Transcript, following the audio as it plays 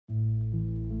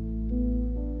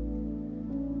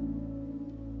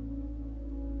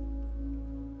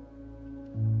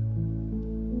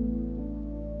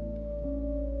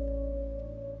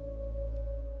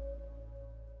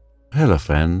Hello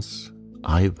friends,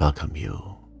 I welcome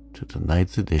you to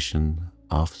tonight's edition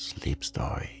of Sleep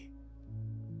Story.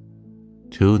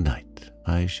 Tonight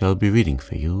I shall be reading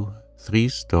for you 3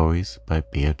 stories by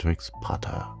Beatrix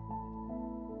Potter.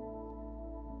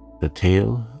 The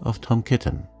Tale of Tom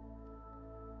Kitten,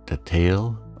 The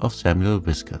Tale of Samuel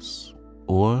Whiskers,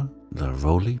 or the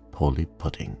Roly-Poly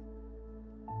Pudding,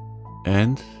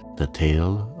 and The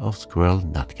Tale of Squirrel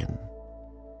Nutkin.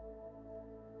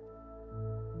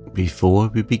 Before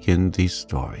we begin these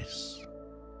stories,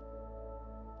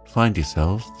 find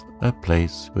yourself a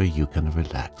place where you can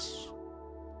relax.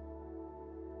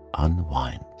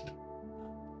 Unwind.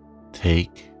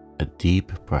 Take a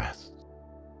deep breath.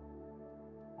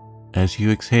 As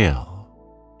you exhale,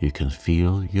 you can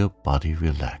feel your body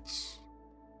relax.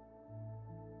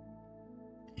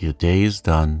 Your day is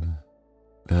done.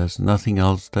 There's nothing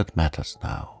else that matters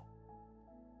now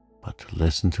but to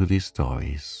listen to these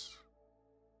stories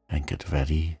and get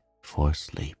ready for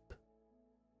sleep.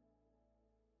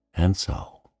 And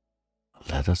so,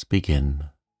 let us begin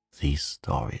these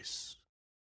stories.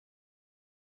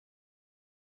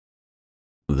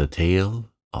 The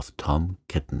Tale of Tom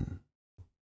Kitten.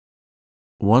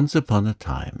 Once upon a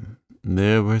time,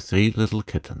 there were 3 little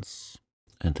kittens,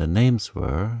 and their names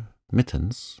were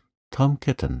Mittens, Tom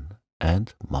Kitten,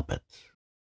 and Moppet.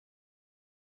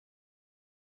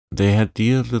 They had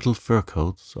dear little fur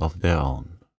coats of their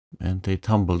own, and they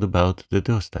tumbled about the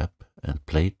doorstep and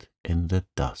played in the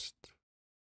dust.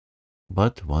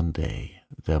 But one day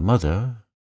their mother,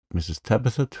 Mrs.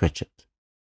 Tabitha Twitchit,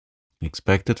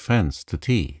 expected friends to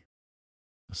tea,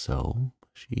 so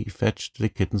she fetched the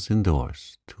kittens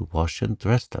indoors to wash and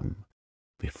dress them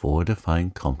before the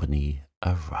fine company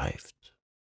arrived.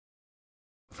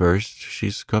 First she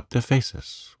scrubbed their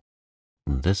faces.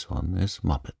 This one is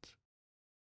Moppet.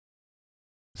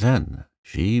 Then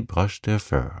she brushed their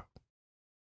fur.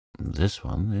 This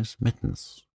one is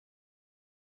Mittens.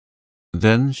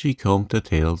 Then she combed their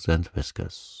tails and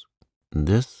whiskers.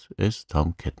 This is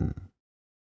Tom Kitten.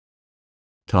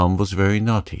 Tom was very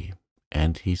naughty,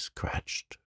 and he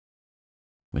scratched.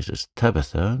 Mrs.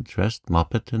 Tabitha dressed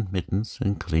Moppet and Mittens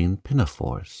in clean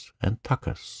pinafores and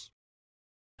tuckers,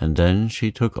 and then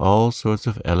she took all sorts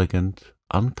of elegant,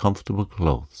 uncomfortable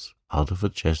clothes out of a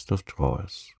chest of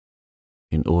drawers,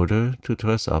 in order to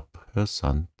dress up her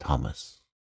son Thomas.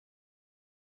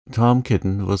 Tom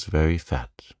Kitten was very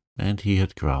fat, and he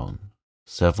had grown.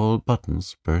 Several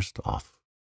buttons burst off.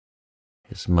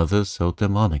 His mother sewed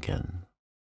them on again.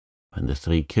 When the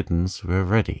 3 kittens were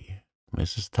ready,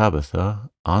 Mrs.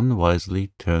 Tabitha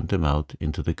unwisely turned them out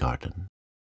into the garden,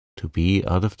 to be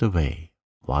out of the way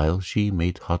while she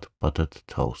made hot buttered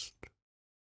toast.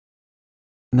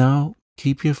 "Now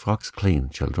keep your frocks clean,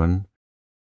 children.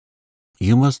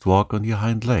 You must walk on your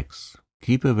hind legs.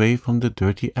 Keep away from the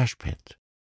dirty ash pit,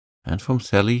 and from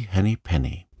Sally Henny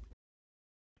Penny,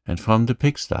 and from the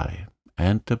pigsty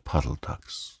and the puddle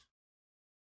ducks."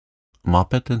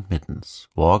 Moppet and Mittens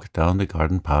walked down the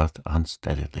garden path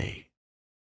unsteadily.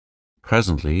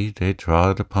 Presently they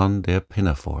trod upon their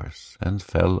pinafores and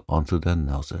fell onto their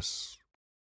noses.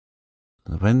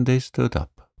 When they stood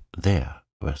up, there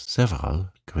were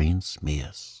several green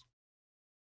smears.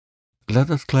 "Let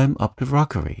us climb up the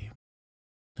rockery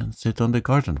and sit on the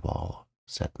garden wall,"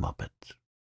 said Moppet.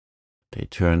 They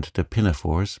turned the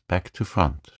pinafores back to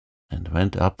front and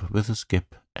went up with a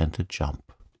skip and a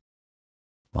jump.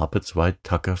 Moppet's white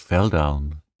tucker fell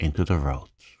down into the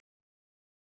road.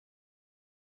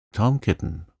 Tom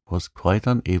Kitten was quite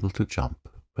unable to jump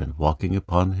when walking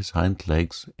upon his hind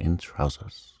legs in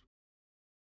trousers.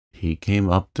 He came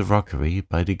up the rockery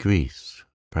by degrees,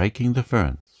 breaking the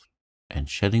ferns and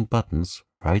shedding buttons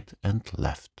right and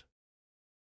left.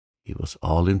 He was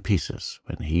all in pieces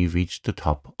when he reached the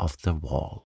top of the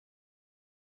wall.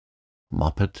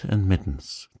 Moppet and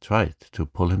Mittens tried to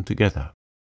pull him together.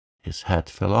 His hat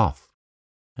fell off,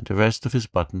 and the rest of his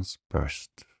buttons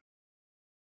burst.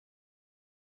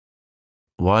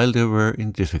 While they were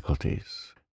in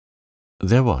difficulties,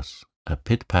 there was a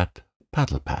pit-pat,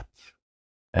 paddle-pat,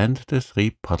 and the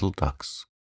 3 puddle ducks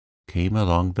came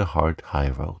along the hard high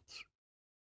road,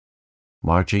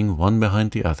 marching one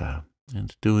behind the other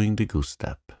and doing the goose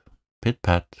step,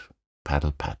 pit-pat,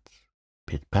 paddle-pat,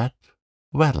 pit-pat,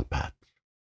 waddle-pat.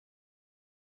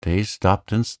 They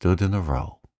stopped and stood in a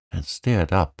row and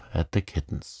stared up at the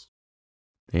kittens.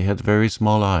 They had very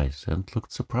small eyes and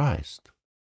looked surprised.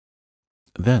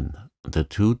 Then the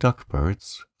 2 duck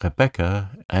birds,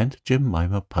 Rebecca and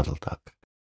Jemima Puddle Duck,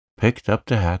 picked up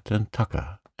the hat and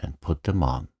tucker and put them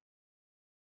on.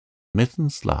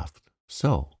 Mittens laughed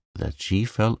so that she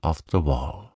fell off the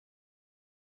wall.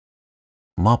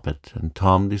 Moppet and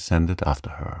Tom descended after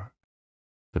her.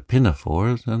 The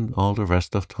pinafores and all the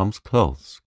rest of Tom's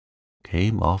clothes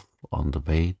came off on the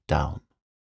way down.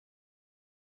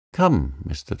 "Come,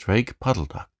 Mr. Drake Puddle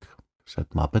Duck,"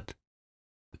 said Moppet.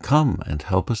 "Come and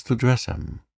help us to dress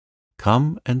him.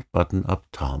 Come and button up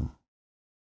Tom."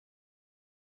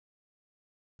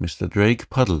 Mr. Drake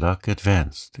Puddle Duck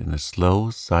advanced in a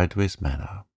slow, sideways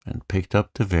manner and picked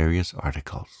up the various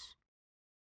articles.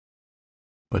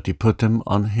 But he put them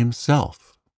on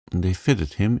himself, and they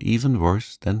fitted him even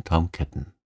worse than Tom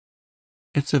Kitten.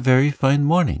 "It's a very fine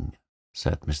morning,"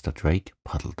 said Mr. Drake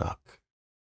Puddle Duck.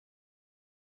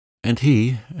 And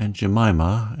he and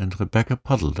Jemima and Rebecca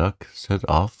Puddle Duck set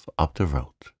off up the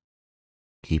road,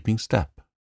 keeping step,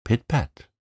 pit-pat,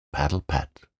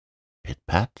 paddle-pat,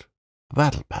 pit-pat,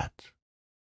 waddle-pat.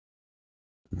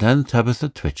 Then Tabitha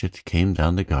Twitchit came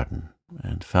down the garden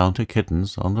and found her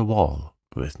kittens on the wall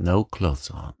with no clothes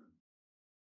on.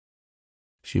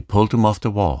 She pulled them off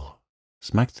the wall,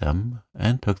 smacked them,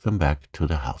 and took them back to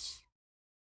the house.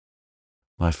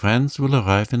 "My friends will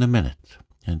arrive in a minute,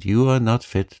 and you are not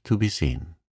fit to be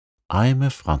seen. I am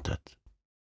affronted,"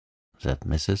 said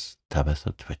Mrs.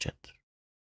 Tabitha Twitchit.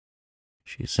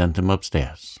 She sent them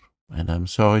upstairs, and I'm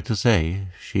sorry to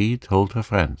say she told her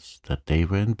friends that they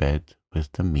were in bed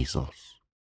with the measles,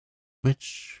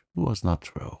 which was not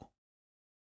true.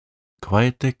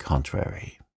 Quite the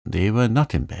contrary, they were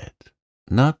not in bed,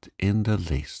 not in the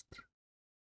least.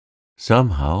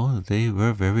 Somehow there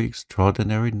were very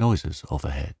extraordinary noises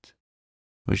overhead,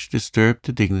 which disturbed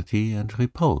the dignity and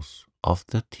repose of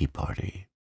the tea-party.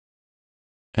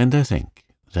 And I think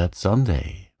that some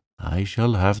day I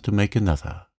shall have to make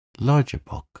another, larger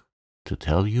book to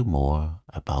tell you more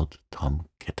about Tom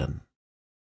Kitten.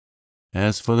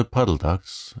 As for the Puddle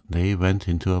Ducks, they went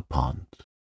into a pond.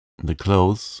 The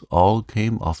clothes all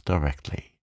came off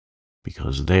directly,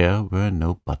 because there were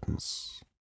no buttons.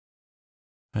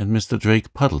 And Mr.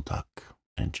 Drake Puddle Duck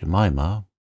and Jemima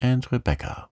and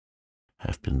Rebecca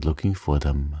have been looking for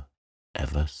them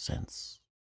ever since.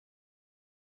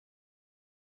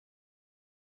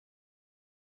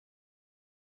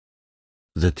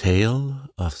 The Tale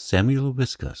of Samuel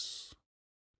Whiskers,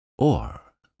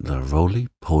 or the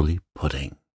Roly-Poly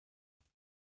Pudding.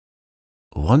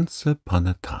 Once upon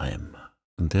a time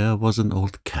there was an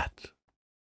old cat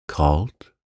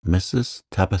called Mrs.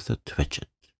 Tabitha Twitchit,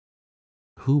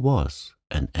 who was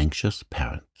an anxious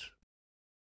parent.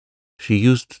 She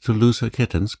used to lose her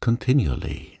kittens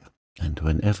continually, and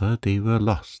whenever they were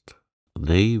lost,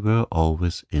 they were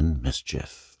always in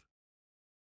mischief.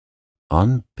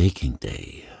 On baking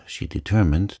day, she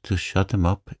determined to shut them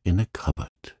up in a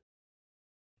cupboard.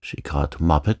 She caught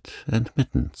Moppet and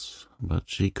Mittens, but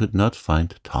she could not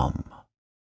find Tom.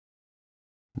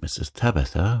 Mrs.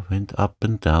 Tabitha went up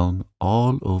and down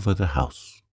all over the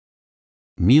house,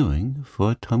 mewing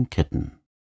for Tom Kitten.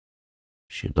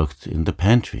 She looked in the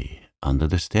pantry under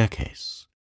the staircase,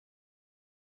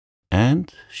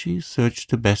 and she searched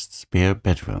the best spare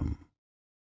bedroom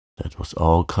that was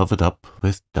all covered up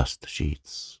with dust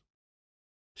sheets.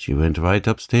 She went right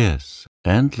upstairs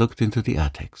and looked into the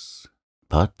attics,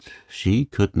 but she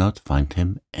could not find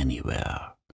him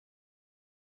anywhere.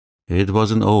 It was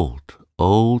an old,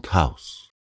 old house,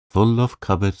 full of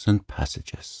cupboards and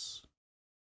passages.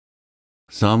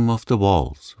 Some of the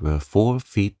walls were 4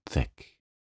 feet thick,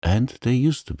 and there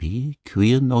used to be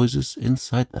queer noises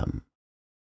inside them,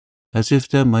 as if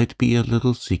there might be a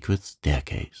little secret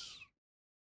staircase.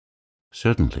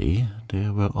 Certainly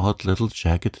there were odd little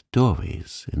jagged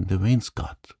doorways in the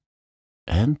wainscot,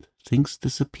 and things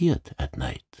disappeared at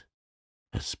night,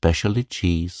 especially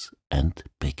cheese and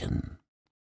bacon.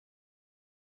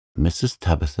 Mrs.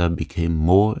 Tabitha became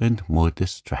more and more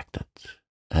distracted,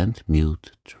 and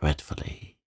mewed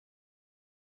dreadfully.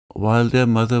 While their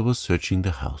mother was searching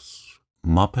the house,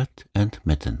 Moppet and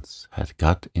Mittens had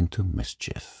got into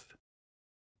mischief.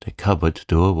 The cupboard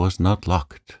door was not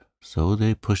locked, so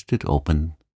they pushed it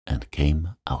open and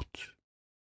came out.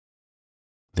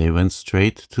 They went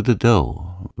straight to the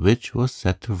dough, which was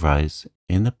set to rise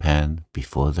in a pan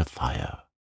before the fire.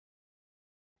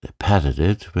 They patted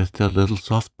it with their little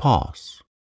soft paws.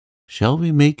 "Shall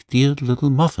we make dear little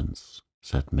muffins?"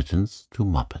 said Mittens to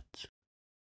Moppet.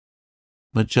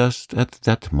 But just at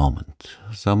that moment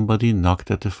somebody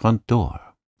knocked at the front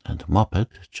door, and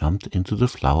Moppet jumped into the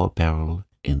flour barrel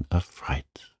in a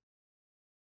fright.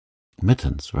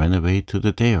 Mittens ran away to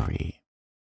the dairy,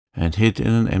 and hid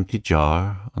in an empty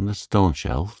jar on the stone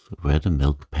shelf where the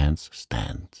milk pans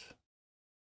stand.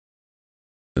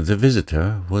 The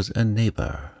visitor was a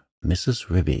neighbor, Mrs.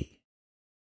 Ribby.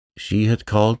 She had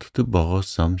called to borrow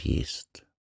some yeast.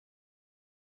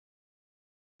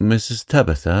 Mrs.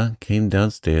 Tabitha came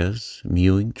downstairs,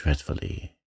 mewing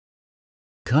dreadfully.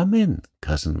 "Come in,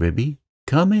 Cousin Ribby,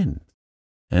 come in,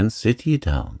 and sit ye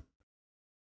down.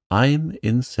 I'm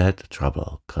in sad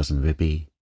trouble, Cousin Ribby,"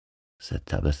 said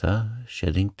Tabitha,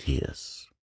 shedding tears.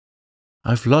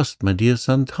 "I've lost my dear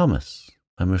son Thomas.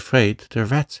 I'm afraid the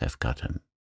rats have got him."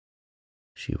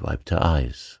 She wiped her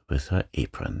eyes with her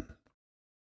apron.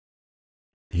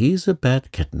 "He's a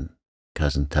bad kitten,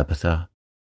 Cousin Tabitha.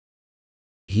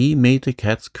 He made the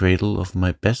cat's cradle of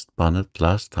my best bonnet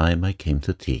last time I came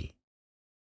to tea.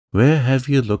 Where have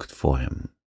you looked for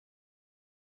him?"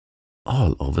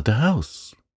 "All over the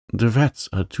house. The rats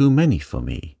are too many for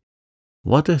me.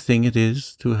 What a thing it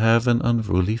is to have an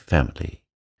unruly family,"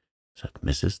 said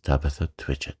Mrs. Tabitha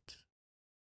Twitchit.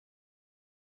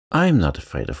 "I'm not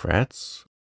afraid of rats.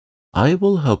 I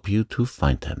will help you to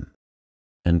find him,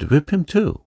 and whip him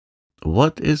too.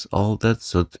 What is all that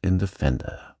soot in the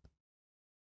fender?"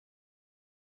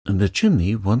 "The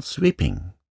chimney wants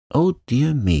sweeping. Oh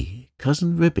dear me,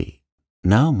 Cousin Ribby,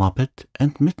 now Moppet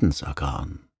and Mittens are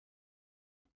gone.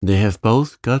 They have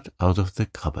both got out of the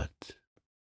cupboard."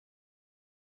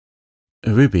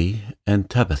 Ribby and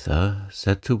Tabitha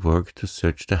set to work to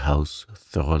search the house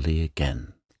thoroughly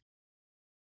again.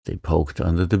 They poked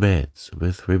under the beds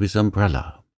with Ribby's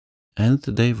umbrella, and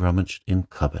they rummaged in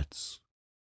cupboards.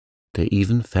 They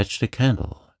even fetched a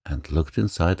candle and looked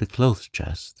inside the clothes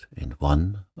chest in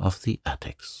one of the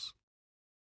attics.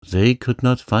 They could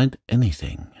not find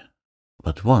anything,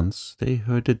 but once they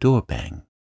heard a door bang,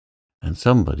 and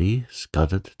somebody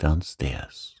scudded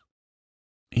downstairs.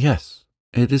 "Yes,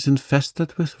 it is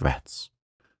infested with rats,"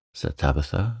 said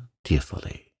Tabitha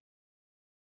tearfully.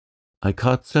 "I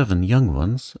caught 7 young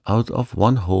ones out of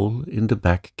one hole in the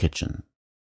back kitchen.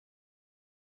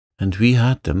 And we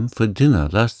had them for dinner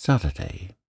last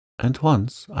Saturday, and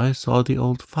once I saw the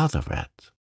old father rat,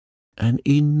 an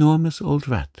enormous old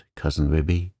rat, Cousin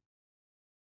Ribby.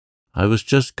 I was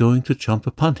just going to jump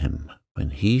upon him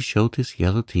when he showed his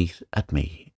yellow teeth at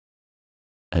me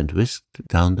and whisked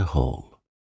down the hole.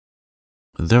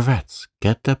 The rats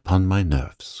get upon my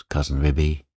nerves, Cousin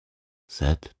Ribby,"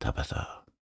 said Tabitha.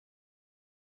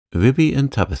 Ribby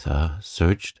and Tabitha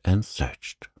searched and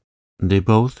searched. They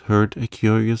both heard a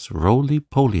curious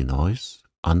roly-poly noise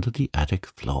under the attic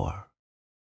floor,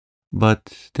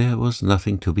 but there was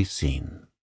nothing to be seen.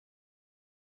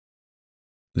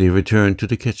 They returned to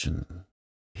the kitchen.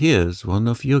 "Here's one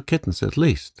of your kittens at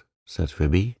least," said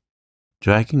Ribby,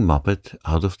 dragging Moppet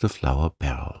out of the flour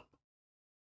barrel.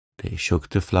 They shook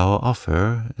the flour off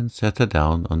her and set her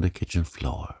down on the kitchen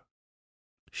floor.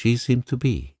 She seemed to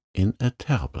be in a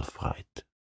terrible fright.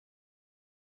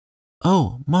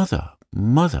 "Oh, mother,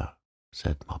 mother,"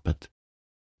 said Moppet,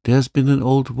 "there's been an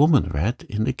old woman rat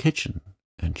in the kitchen,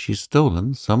 and she's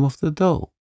stolen some of the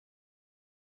dough."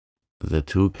 The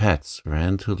 2 cats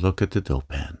ran to look at the dough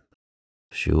pan.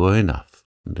 Sure enough,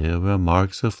 there were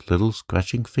marks of little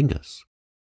scratching fingers,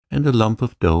 and the lump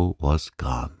of dough was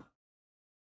gone.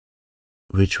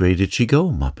 "Which way did she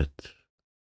go, Moppet?"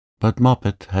 But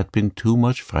Moppet had been too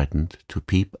much frightened to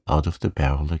peep out of the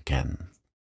barrel again.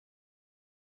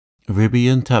 Ribby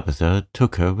and Tabitha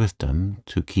took her with them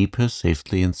to keep her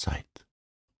safely in sight,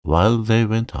 while they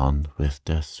went on with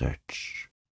their search.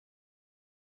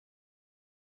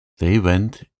 They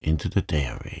went into the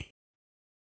dairy.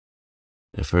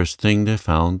 The first thing they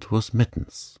found was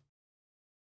Mittens,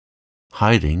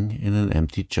 hiding in an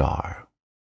empty jar.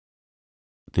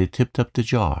 They tipped up the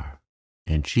jar,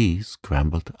 and she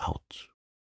scrambled out.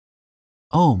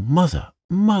 "Oh, mother,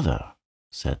 mother,"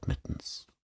 said Mittens.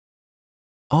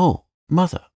 "Oh,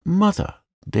 mother, mother,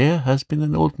 there has been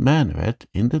an old man rat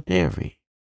in the dairy.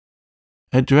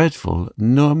 A dreadful,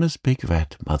 enormous big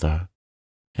rat, mother,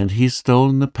 and he's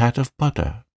stolen the pat of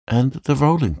butter and the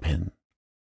rolling pin."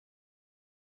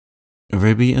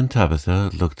 Ribby and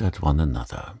Tabitha looked at one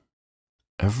another.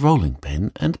 "A rolling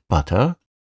pin and butter?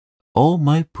 Oh,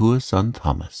 my poor son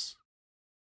Thomas!"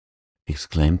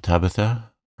 exclaimed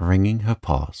Tabitha, wringing her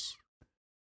paws.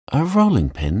 "A rolling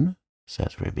pin?"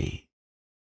 said Ribby.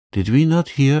 "Did we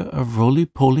not hear a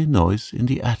roly-poly noise in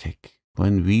the attic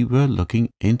when we were looking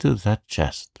into that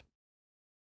chest?"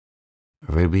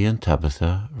 Ribby and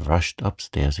Tabitha rushed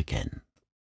upstairs again.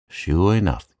 Sure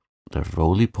enough, the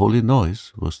roly-poly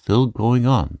noise was still going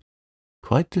on,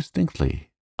 quite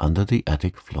distinctly, under the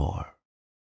attic floor.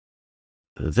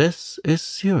 "This is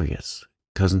serious,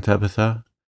 Cousin Tabitha,"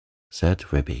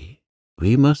 said Ribby.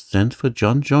 "We must send for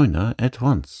John Joyner at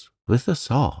once, with a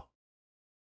saw."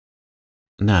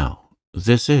 Now,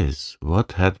 this is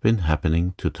what had been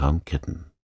happening to Tom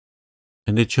Kitten,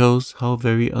 and it shows how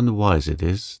very unwise it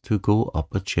is to go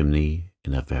up a chimney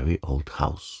in a very old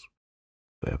house,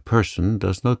 where a person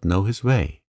does not know his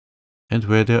way, and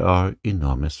where there are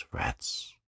enormous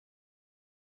rats.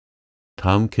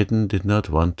 Tom Kitten did not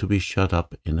want to be shut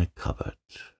up in a cupboard.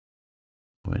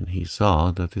 When he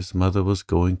saw that his mother was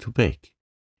going to bake,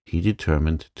 he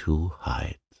determined to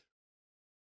hide.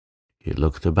 He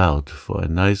looked about for a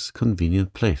nice,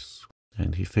 convenient place,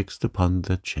 and he fixed upon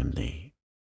the chimney.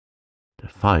 The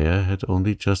fire had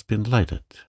only just been lighted,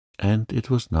 and it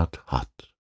was not hot.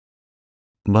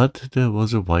 But there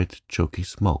was a white, choky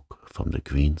smoke from the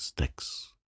green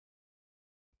sticks.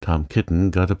 Tom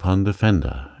Kitten got upon the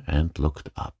fender and looked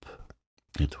up.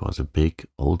 It was a big,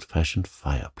 old-fashioned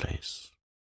fireplace.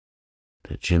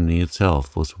 The chimney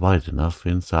itself was wide enough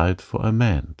inside for a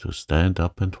man to stand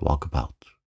up and walk about.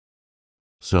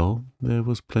 So there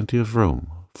was plenty of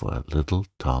room for a little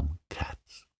tom cat.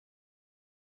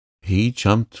 He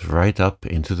jumped right up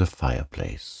into the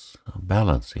fireplace,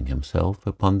 balancing himself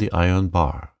upon the iron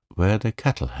bar where the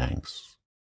kettle hangs.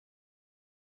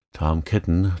 Tom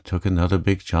Kitten took another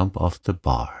big jump off the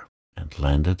bar and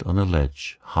landed on a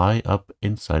ledge high up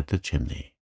inside the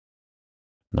chimney,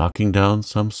 knocking down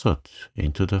some soot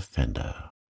into the fender.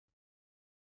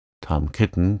 Tom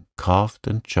Kitten coughed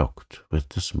and choked with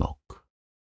the smoke,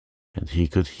 and he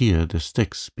could hear the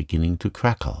sticks beginning to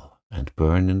crackle and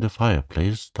burn in the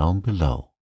fireplace down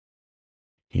below.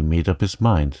 He made up his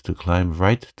mind to climb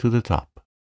right to the top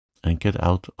and get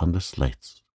out on the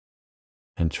slates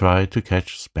and try to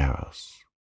catch sparrows.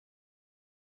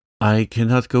 I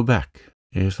cannot go back.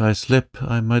 If I slip,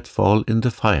 I might fall in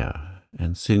the fire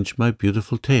and singe my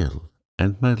beautiful tail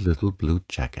and my little blue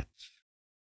jacket.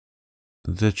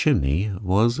 The chimney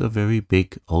was a very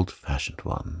big, old-fashioned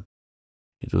one.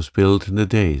 It was built in the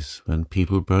days when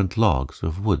people burnt logs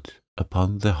of wood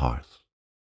upon the hearth.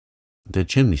 The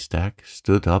chimney stack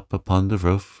stood up upon the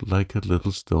roof like a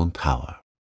little stone tower,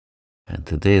 and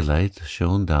the daylight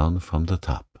shone down from the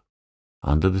top,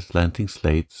 under the slanting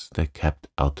slates that kept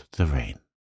out the rain.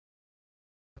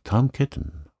 Tom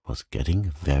Kitten was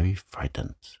getting very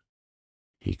frightened.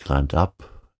 He climbed up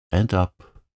and up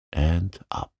and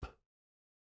up.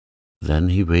 Then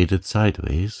he waded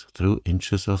sideways through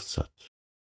inches of soot.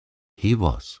 He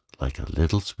was like a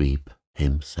little sweep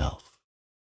himself.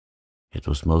 It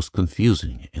was most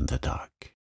confusing in the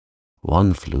dark.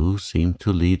 One flue seemed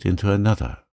to lead into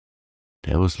another.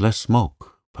 There was less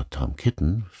smoke, but Tom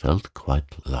Kitten felt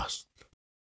quite lost.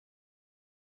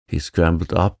 He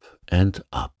scrambled up and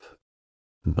up,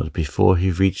 but before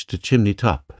he reached the chimney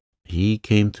top, he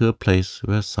came to a place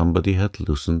where somebody had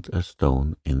loosened a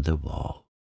stone in the wall.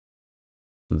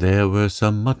 There were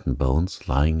some mutton bones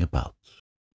lying about.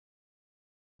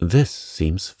 "This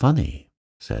seems funny,"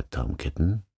 said Tom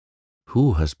Kitten.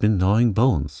 "Who has been gnawing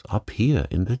bones up here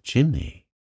in the chimney?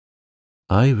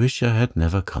 I wish I had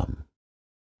never come.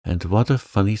 And what a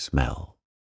funny smell!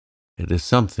 It is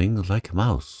something like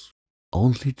mouse,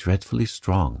 only dreadfully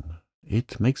strong.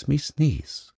 It makes me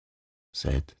sneeze,"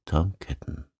 said Tom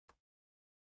Kitten.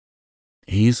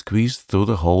 He squeezed through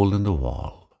the hole in the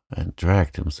wall and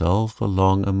dragged himself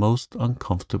along a most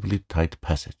uncomfortably tight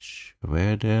passage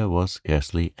where there was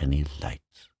scarcely any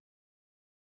light.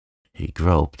 He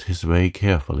groped his way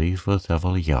carefully for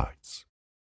several yards.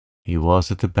 He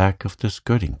was at the back of the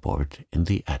skirting board in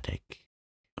the attic,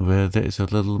 where there is a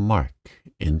little mark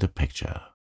in the picture.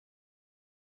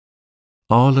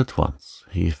 All at once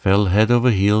he fell head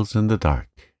over heels in the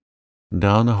dark,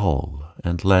 down a hole,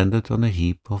 and landed on a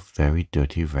heap of very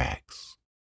dirty rags.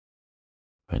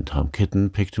 When Tom Kitten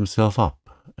picked himself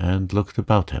up and looked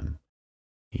about him,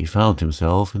 he found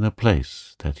himself in a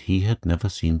place that he had never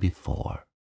seen before,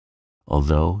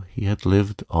 although he had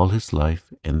lived all his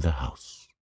life in the house.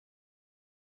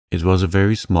 It was a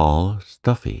very small,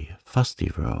 stuffy, fusty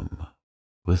room,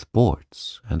 with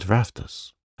boards and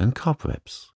rafters and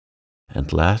cobwebs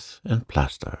and lath and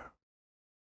plaster.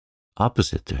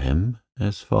 Opposite to him,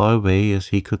 as far away as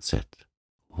he could sit,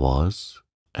 was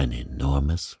an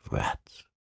enormous rat.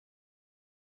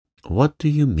 "What do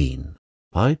you mean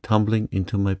by tumbling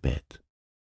into my bed?"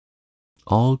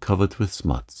 "All covered with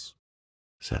smuts,"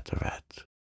 said the rat,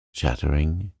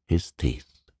 chattering his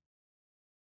teeth.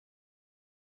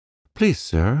 "Please,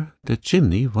 sir, the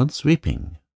chimney wants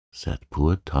sweeping," said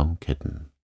poor Tom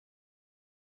Kitten.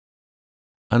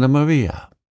 "Anna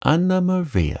Maria, Anna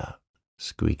Maria,"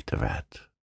 squeaked the rat.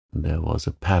 There was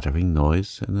a pattering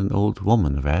noise, and an old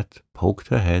woman rat poked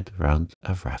her head round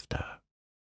a rafter.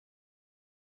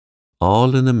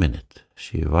 All in a minute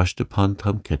she rushed upon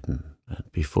Tom Kitten,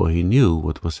 and before he knew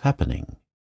what was happening,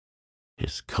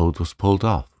 his coat was pulled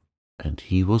off, and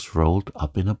he was rolled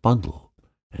up in a bundle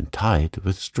and tied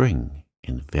with string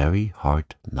in very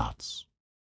hard knots.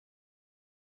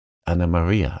 Anna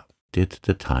Maria did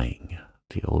the tying.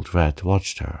 The old rat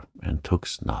watched her and took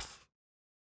snuff.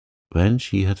 When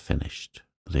she had finished,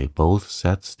 they both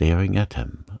sat staring at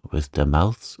him with their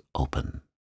mouths open.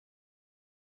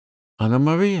 "Anna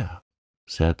Maria,"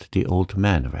 said the old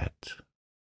man rat,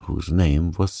 whose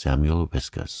name was Samuel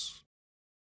Whiskers.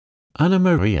 "Anna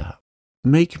Maria,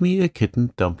 make me a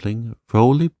kitten dumpling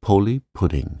roly-poly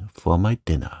pudding for my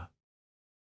dinner.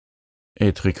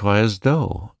 It requires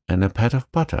dough and a pat of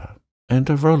butter and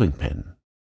a rolling pin,"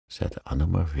 said Anna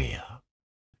Maria,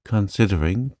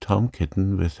 considering Tom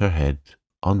Kitten with her head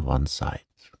on one side.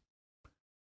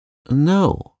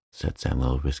 "No," said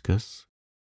Samuel Whiskers.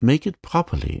 "Make it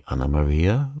properly, Anna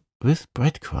Maria, with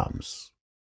breadcrumbs."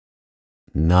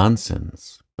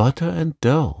 "Nonsense, butter and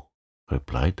dough,"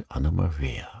 replied Anna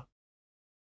Maria.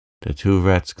 The two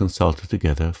rats consulted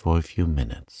together for a few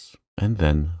minutes, and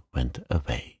then went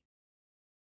away.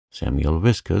 Samuel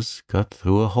Whiskers got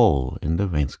through a hole in the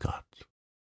wainscot,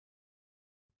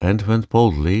 and went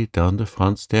boldly down the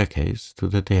front staircase to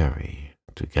the dairy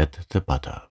to get the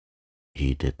butter.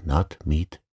 He did not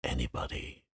meet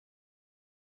anybody.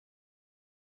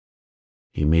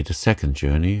 He made a second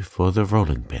journey for the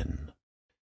rolling pin.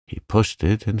 He pushed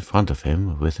it in front of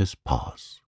him with his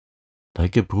paws,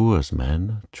 like a brewer's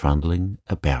man trundling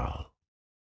a barrel.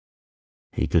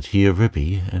 He could hear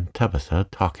Ribby and Tabitha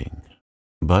talking,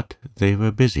 but they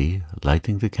were busy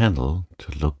lighting the candle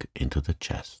to look into the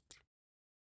chest.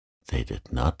 They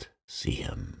did not see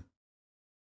him.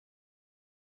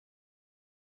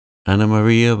 Anna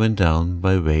Maria went down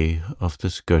by way of the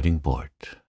skirting board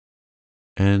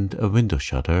and a window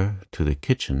shutter to the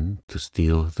kitchen to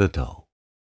steal the dough.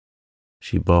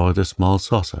 She borrowed a small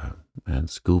saucer and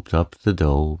scooped up the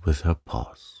dough with her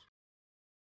paws.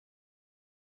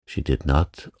 She did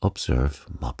not observe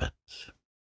Moppet.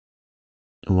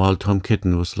 While Tom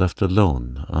Kitten was left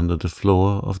alone under the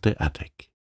floor of the attic,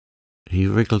 he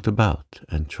wriggled about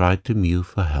and tried to mew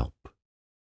for help,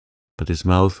 but his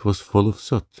mouth was full of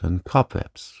soot and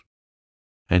cobwebs,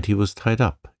 and he was tied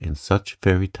up in such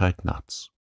very tight knots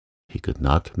he could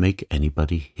not make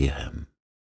anybody hear him,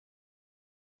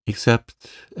 except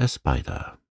a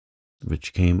spider,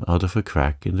 which came out of a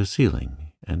crack in the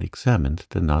ceiling and examined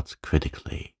the knots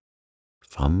critically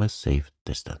from a safe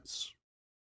distance.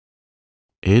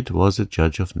 It was a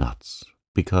judge of knots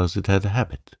because it had a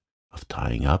habit of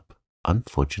tying up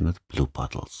unfortunate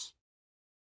bluebottles.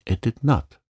 It did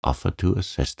not offer to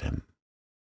assist him.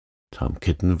 Tom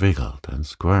Kitten wriggled and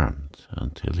squirmed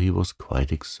until he was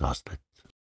quite exhausted.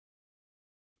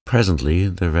 Presently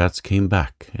the rats came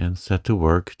back and set to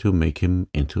work to make him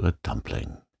into a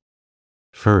dumpling.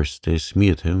 First they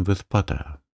smeared him with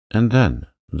butter, and then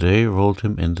they rolled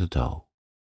him in the dough.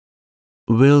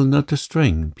 "Will not the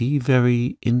string be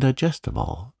very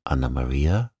indigestible, Anna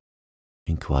Maria?"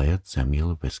 inquired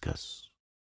Samuel Whiskers.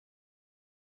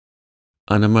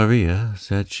 Anna Maria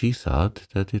said she thought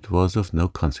that it was of no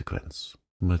consequence,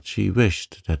 but she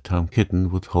wished that Tom Kitten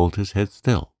would hold his head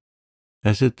still,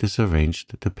 as it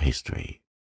disarranged the pastry.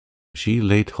 She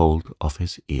laid hold of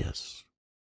his ears.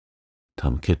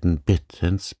 Tom Kitten bit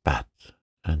and spat,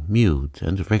 and mewed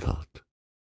and wriggled,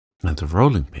 and the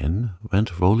rolling pin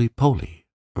went roly-poly,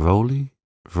 roly,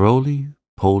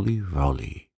 roly-poly,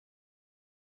 roly.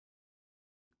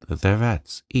 The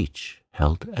rats each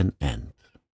held an end.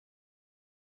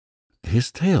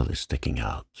 "His tail is sticking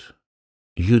out.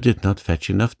 You did not fetch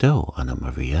enough dough, Anna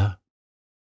Maria."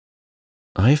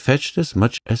 "I fetched as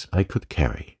much as I could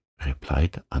carry,"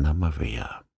 replied Anna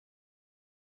Maria.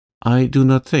 "I do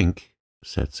not think,"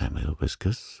 said Samuel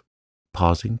Whiskers,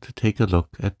 pausing to take a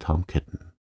look at Tom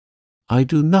Kitten, "I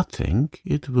do not think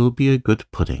it will be a good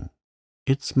pudding.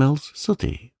 It smells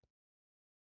sooty."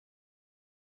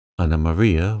 Anna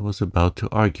Maria was about to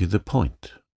argue the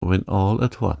point when all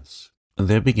at once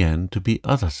there began to be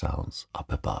other sounds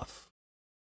up above.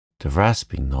 The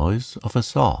rasping noise of a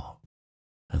saw,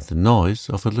 and the noise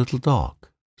of a little dog,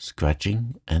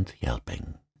 scratching and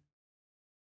yelping.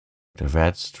 The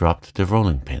rats dropped the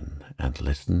rolling pin and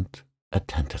listened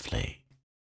attentively.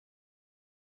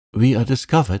 "We are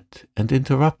discovered and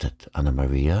interrupted, Anna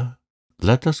Maria.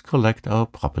 Let us collect our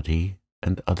property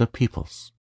and other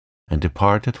people's, and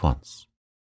depart at once.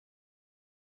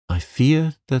 I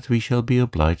fear that we shall be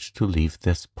obliged to leave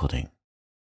this pudding.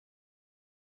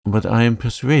 But I am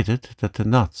persuaded that the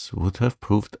nuts would have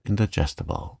proved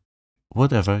indigestible,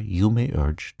 whatever you may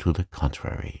urge to the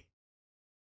contrary.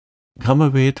 Come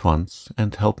away at once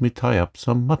and help me tie up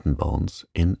some mutton bones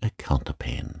in a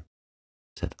counterpane,"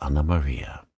 said Anna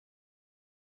Maria.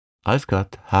 "I've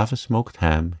got half a smoked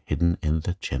ham hidden in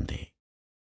the chimney.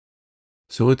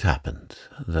 So it happened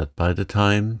that by the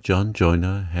time John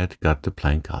Joiner had got the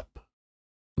plank up,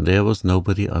 there was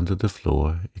nobody under the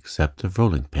floor except a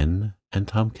rolling pin and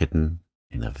Tom Kitten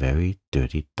in a very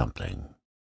dirty dumpling.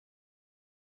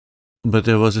 But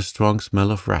there was a strong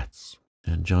smell of rats,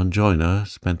 and John Joiner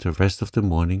spent the rest of the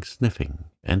morning sniffing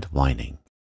and whining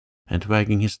and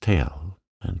wagging his tail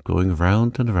and going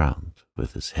round and round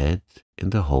with his head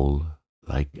in the hole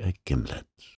like a gimlet.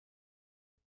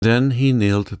 Then he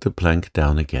nailed the plank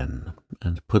down again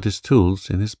and put his tools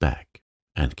in his bag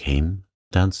and came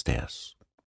downstairs.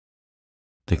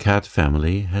 The cat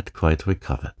family had quite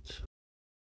recovered.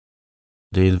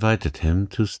 They invited him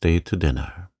to stay to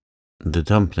dinner. The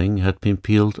dumpling had been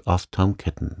peeled off Tom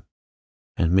Kitten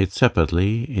and made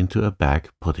separately into a bag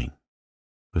pudding,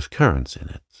 with currants in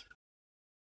it,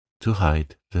 to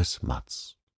hide the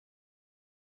smuts.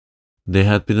 They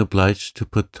had been obliged to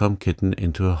put Tom Kitten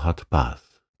into a hot bath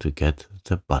to get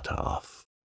the butter off.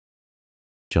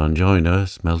 John Joiner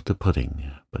smelt the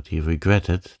pudding, but he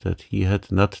regretted that he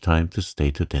had not time to stay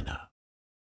to dinner,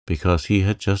 because he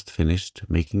had just finished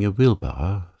making a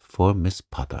wheelbarrow for Miss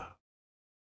Potter,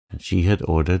 and she had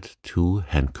ordered 2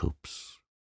 hen coops.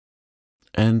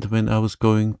 And when I was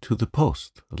going to the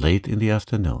post late in the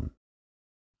afternoon,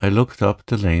 I looked up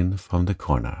the lane from the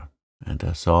corner, and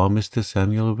I saw Mr.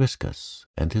 Samuel Whiskers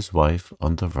and his wife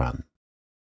on the run,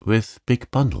 with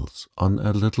big bundles on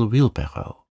a little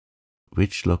wheelbarrow,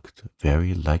 which looked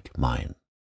very like mine.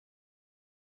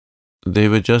 They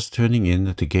were just turning in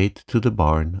at the gate to the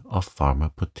barn of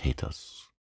Farmer Potatoes.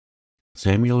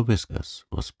 Samuel Whiskers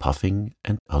was puffing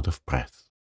and out of breath.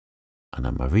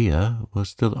 Anna Maria was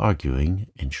still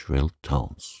arguing in shrill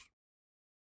tones.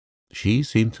 She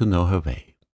seemed to know her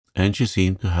way, and she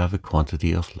seemed to have a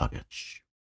quantity of luggage.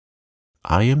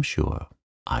 I am sure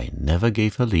I never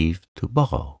gave her leave to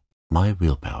borrow my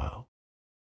wheelbarrow.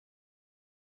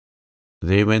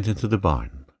 They went into the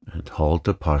barn and hauled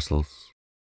the parcels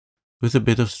with a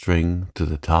bit of string to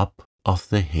the top of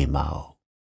the haymow.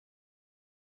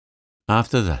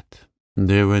 After that,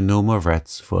 there were no more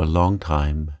rats for a long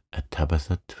time at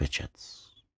Tabitha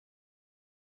Twitchit's.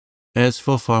 As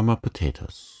for Farmer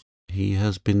Potatoes, he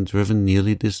has been driven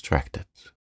nearly distracted.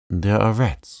 There are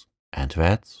rats and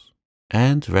rats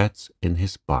and rats in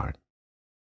his barn.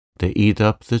 They eat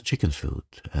up the chicken food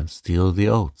and steal the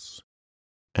oats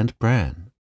and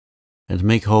bran and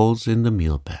make holes in the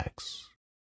meal bags.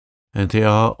 And they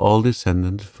are all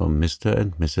descended from Mr.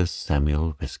 and Mrs.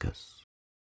 Samuel Whiskers,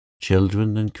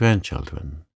 children and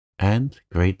grandchildren and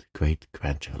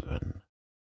great-great-grandchildren.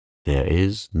 There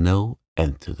is no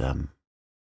end to them.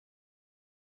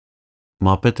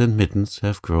 Moppet and Mittens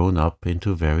have grown up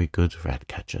into very good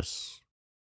rat-catchers.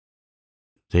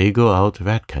 They go out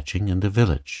rat-catching in the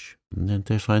village, and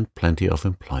they find plenty of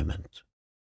employment.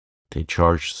 They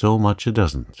charge so much a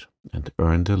dozen, and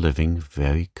earn their living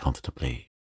very comfortably.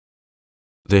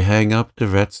 They hang up the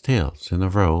rats' tails in a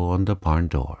row on the barn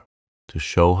door, to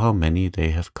show how many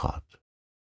they have caught,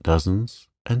 dozens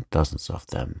and dozens of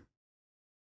them.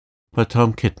 But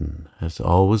Tom Kitten has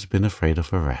always been afraid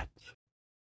of a rat.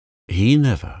 He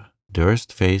never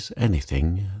durst face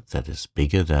anything that is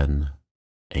bigger than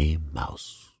a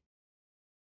mouse.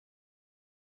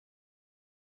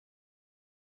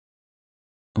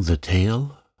 The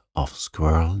Tale of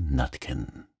Squirrel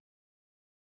Nutkin.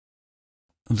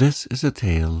 This is a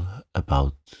tale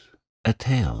about a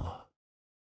tail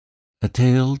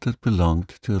that belonged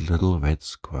to a little red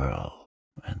squirrel,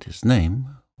 and his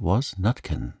name was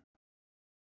Nutkin.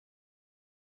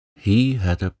 He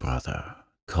had a brother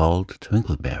called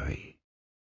Twinkleberry,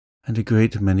 and a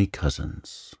great many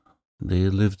cousins. They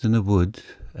lived in a wood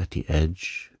at the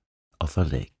edge of a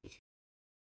lake.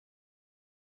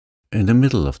 In the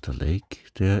middle of the lake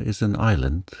there is an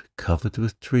island covered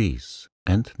with trees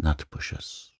and nut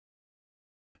bushes,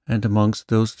 and amongst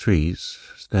those trees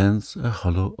stands a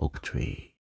hollow oak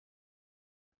tree,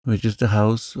 which is the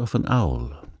house of an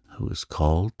owl who is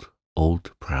called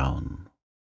Old Brown.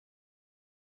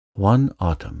 One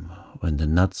autumn, when the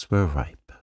nuts were ripe,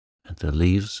 and the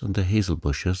leaves on the hazel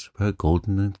bushes were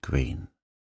golden and green,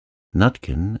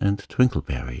 Nutkin and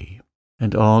Twinkleberry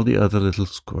and all the other little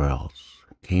squirrels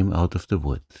came out of the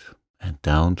wood and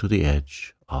down to the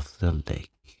edge of the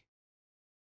lake.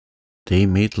 They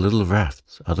made little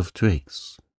rafts out of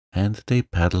twigs, and they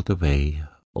paddled away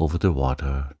over the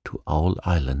water to Owl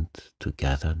Island to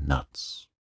gather nuts.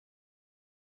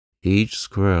 Each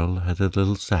squirrel had a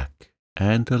little sack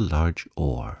and a large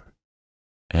oar,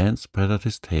 and spread out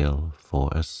his tail for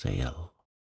a sail.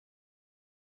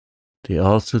 They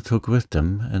also took with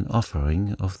them an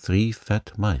offering of 3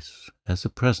 fat mice as a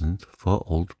present for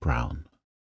Old Brown.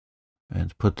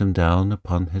 and put them down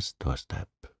upon his doorstep.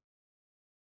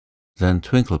 Then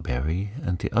Twinkleberry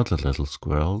and the other little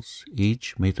squirrels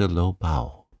each made a low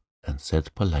bow and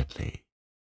said politely,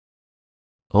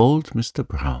 "Old Mr.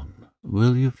 Brown,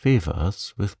 will you favor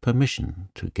us with permission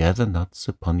to gather nuts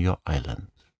upon your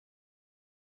island?"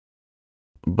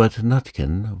 But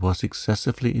Nutkin was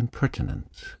excessively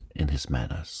impertinent in his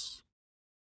manners.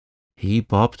 He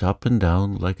bobbed up and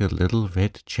down like a little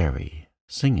red cherry,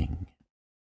 singing,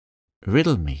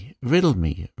 riddle me,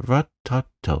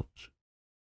 rut-tot-tot.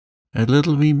 A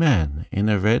little wee man in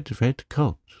a red, red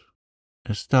coat,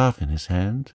 a staff in his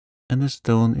hand and a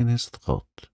stone in his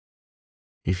throat.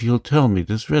 If you'll tell me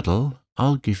this riddle,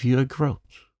 I'll give you a groat.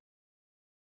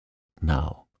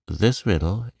 Now, this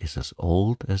riddle is as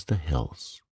old as the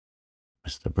hills.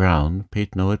 Mr. Brown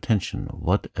paid no attention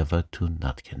whatever to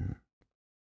Nutkin.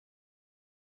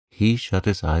 He shut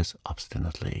his eyes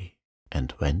obstinately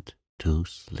and went to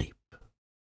sleep.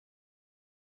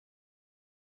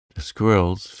 The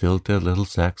squirrels filled their little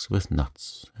sacks with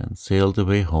nuts and sailed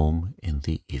away home in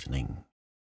the evening.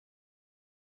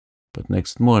 But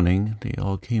next morning they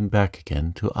all came back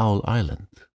again to Owl Island,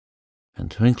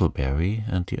 and Twinkleberry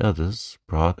and the others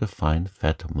brought a fine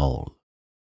fat mole,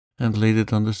 and laid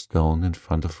it on the stone in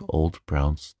front of Old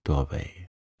Brown's doorway,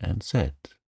 and said,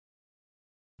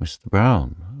 "Mr.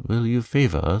 Brown, will you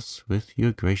favor us with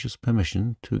your gracious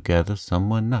permission to gather some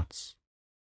more nuts?"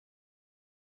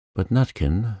 But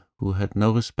Nutkin, who had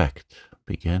no respect,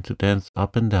 began to dance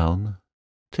up and down,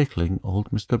 tickling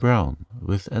old Mr. Brown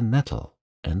with a nettle,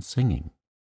 and singing,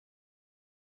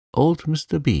 "Old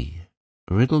Mr. B,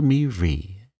 riddle me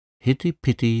ree,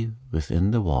 hitty-pitty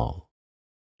within the wall,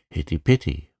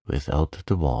 hitty-pitty without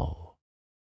the wall.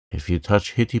 If you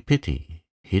touch hitty-pitty,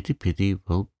 hitty-pitty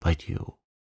will bite you."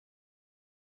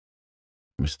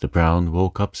 Mr. Brown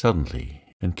woke up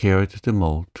suddenly and carried the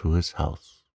mole to his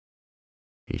house.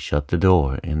 He shut the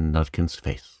door in Nutkin's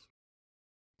face.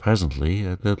 Presently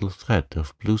a little thread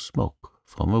of blue smoke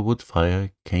from a wood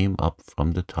fire came up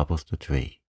from the top of the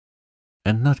tree,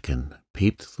 and Nutkin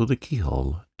peeped through the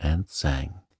keyhole and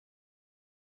sang,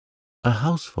 "A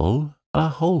houseful, a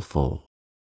holeful,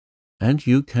 and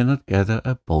you cannot gather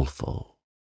a bowlful."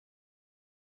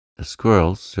 The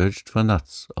squirrels searched for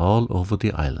nuts all over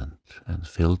the island and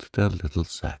filled their little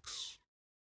sacks.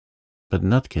 But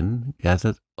Nutkin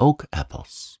gathered oak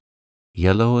apples,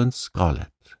 yellow and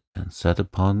scarlet, and sat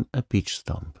upon a beech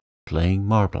stump, playing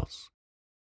marbles,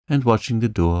 and watching the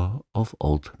door of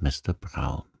old Mr.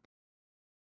 Brown.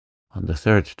 On the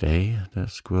third day the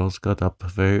squirrels got up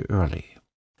very early,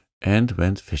 and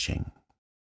went fishing.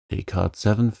 They caught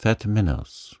 7 fat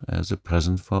minnows as a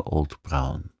present for Old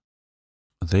Brown.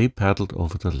 They paddled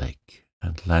over the lake,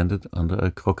 and landed under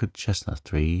a crooked chestnut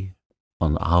tree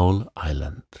on Owl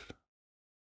Island.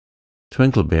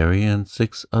 Twinkleberry and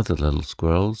 6 other little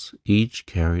squirrels each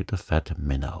carried a fat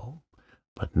minnow,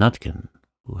 but Nutkin,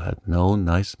 who had no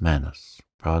nice manners,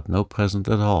 brought no present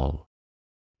at all.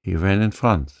 He ran in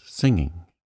front, singing,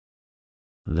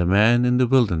 "The man in the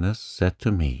wilderness said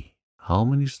to me, 'How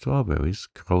many strawberries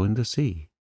grow in the sea?'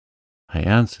 I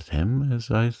answered him, as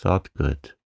I thought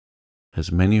good,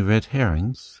 'As many red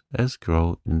herrings as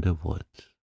grow in the wood.'"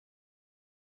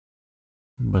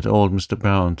 But old Mr.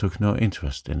 Brown took no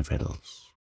interest in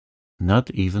riddles,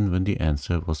 not even when the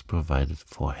answer was provided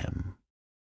for him.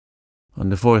 On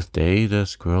the 4th day the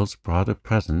squirrels brought a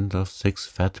present of 6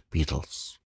 fat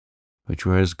beetles, which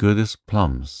were as good as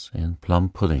plums in plum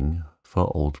pudding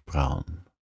for Old Brown.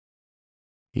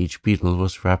 Each beetle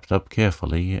was wrapped up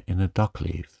carefully in a dock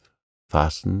leaf,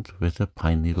 fastened with a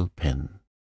pine needle pin.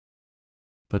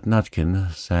 But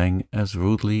Nutkin sang as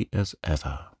rudely as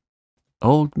ever,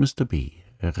 "Old Mr. B,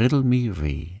 riddle me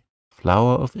ree,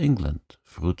 flower of England,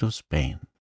 fruit of Spain,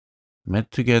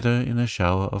 met together in a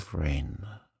shower of rain,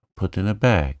 put in a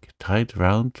bag, tied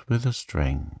round with a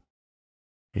string.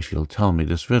 If you'll tell me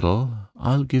this riddle,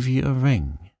 I'll give you a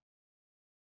ring."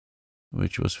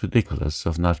 Which was ridiculous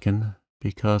of Nutkin,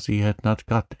 because he had not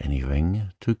got any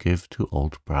ring to give to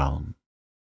Old Brown.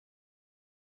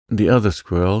 The other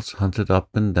squirrels hunted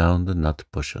up and down the nut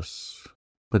bushes,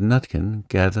 but Nutkin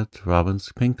gathered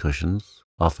robin's pincushions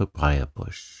off a briar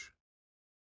bush,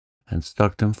 and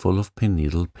stuck them full of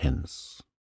pin-needle pins.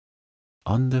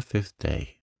 On the 5th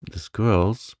day, the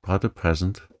squirrels brought a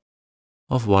present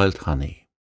of wild honey.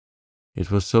 It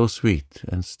was so sweet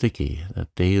and sticky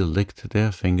that they licked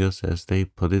their fingers as they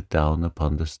put it down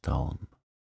upon the stone.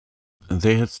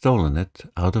 They had stolen it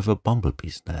out of a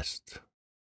bumblebee's nest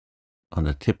on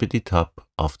the tippity-top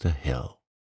of the hill.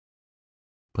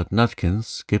 But Nutkin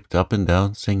skipped up and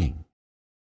down singing,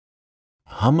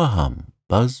 "Hum-a-hum,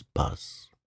 buzz-buzz,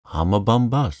 hum a bum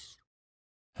buzz.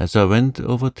 As I went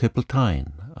over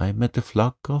Tipple-Tine, I met a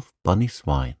flock of bunny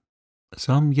swine,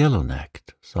 some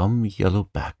yellow-necked, some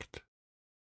yellow-backed.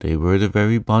 They were the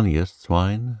very bonniest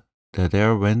swine that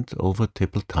e'er went over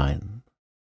Tipple-Tine.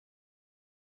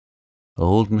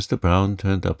 Old Mr. Brown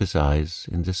turned up his eyes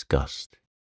in disgust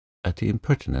at the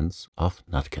impertinence of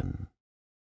Nutkin,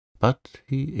 but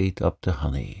he ate up the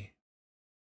honey.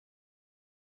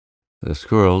 The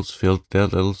squirrels filled their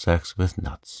little sacks with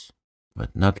nuts,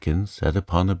 but Nutkin sat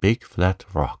upon a big flat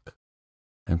rock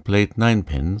and played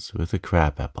ninepins with a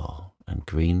crab-apple and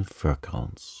green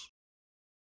fir-cones.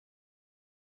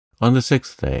 On the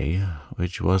 6th day,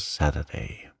 which was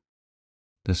Saturday,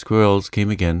 the squirrels came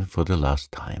again for the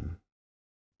last time.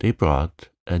 They brought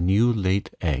a new-laid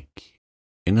egg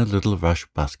in a little rush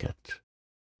basket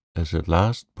as a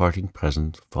last parting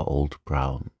present for Old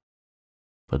Brown.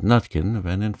 But Nutkin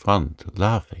ran in front,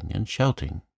 laughing and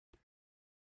shouting.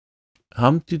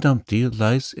 Humpty Dumpty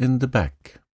lies in the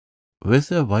back,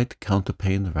 with a white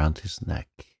counterpane round his neck.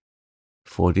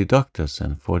 40 doctors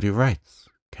and 40 wrights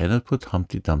cannot put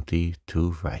Humpty Dumpty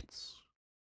to rights.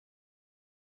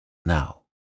 Now,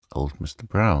 old Mr.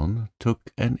 Brown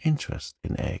took an interest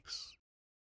in eggs.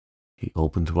 He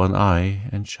opened one eye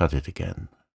and shut it again,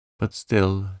 but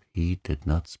still he did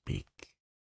not speak.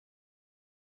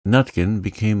 Nutkin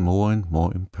became more and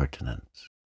more impertinent.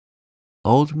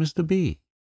 Old Mr. B,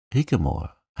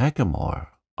 hickamore, hackamore,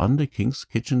 on the king's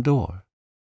kitchen door.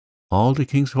 All the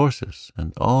king's horses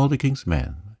and all the king's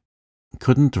men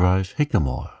couldn't drive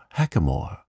hickamore,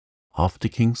 hackamore, off the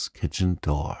king's kitchen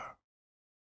door.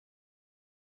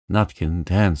 Nutkin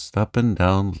danced up and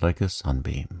down like a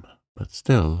sunbeam, but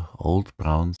still Old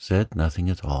Brown said nothing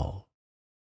at all.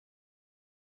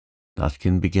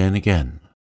 Nutkin began again.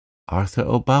 Arthur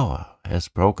O'Bower has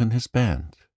broken his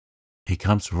band. He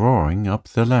comes roaring up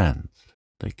the land.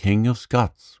 The King of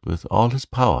Scots, with all his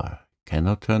power,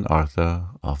 cannot turn Arthur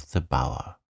off the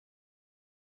bower.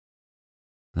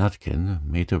 Nutkin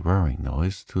made a whirring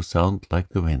noise to sound like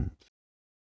the wind,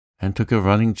 and took a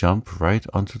running jump right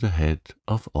onto the head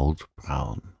of Old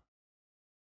Brown.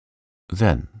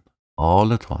 Then,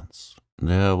 all at once,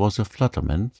 there was a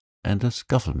flutterment and a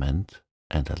scufflement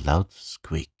and a loud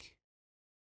squeak.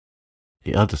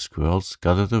 The other squirrels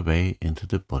scuttered away into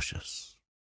the bushes.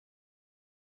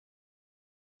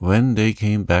 When they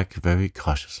came back very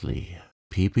cautiously,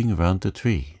 peeping round the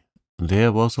tree,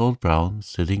 there was Old Brown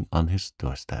sitting on his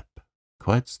doorstep,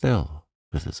 quite still,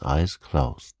 with his eyes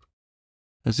closed,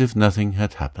 as if nothing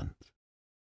had happened.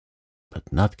 But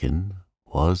Nutkin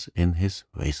was in his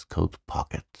waistcoat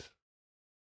pocket.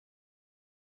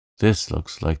 This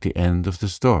looks like the end of the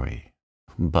story,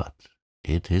 but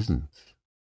it isn't.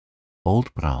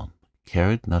 Old Brown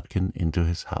carried Nutkin into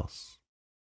his house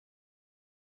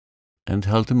and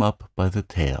held him up by the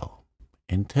tail,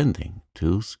 intending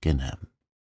to skin him.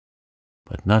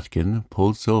 But Nutkin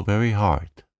pulled so very hard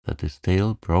that his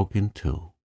tail broke in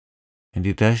two, and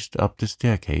he dashed up the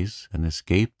staircase and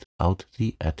escaped out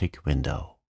the attic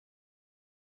window.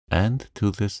 And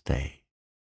to this day,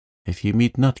 if you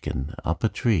meet Nutkin up a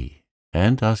tree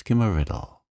and ask him a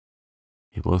riddle,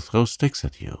 he will throw sticks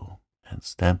at you and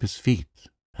stamp his feet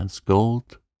and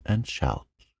scold and shout.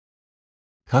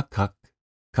 Cuck, cuck,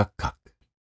 cuck, cuck,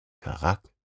 cuck,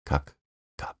 cuck.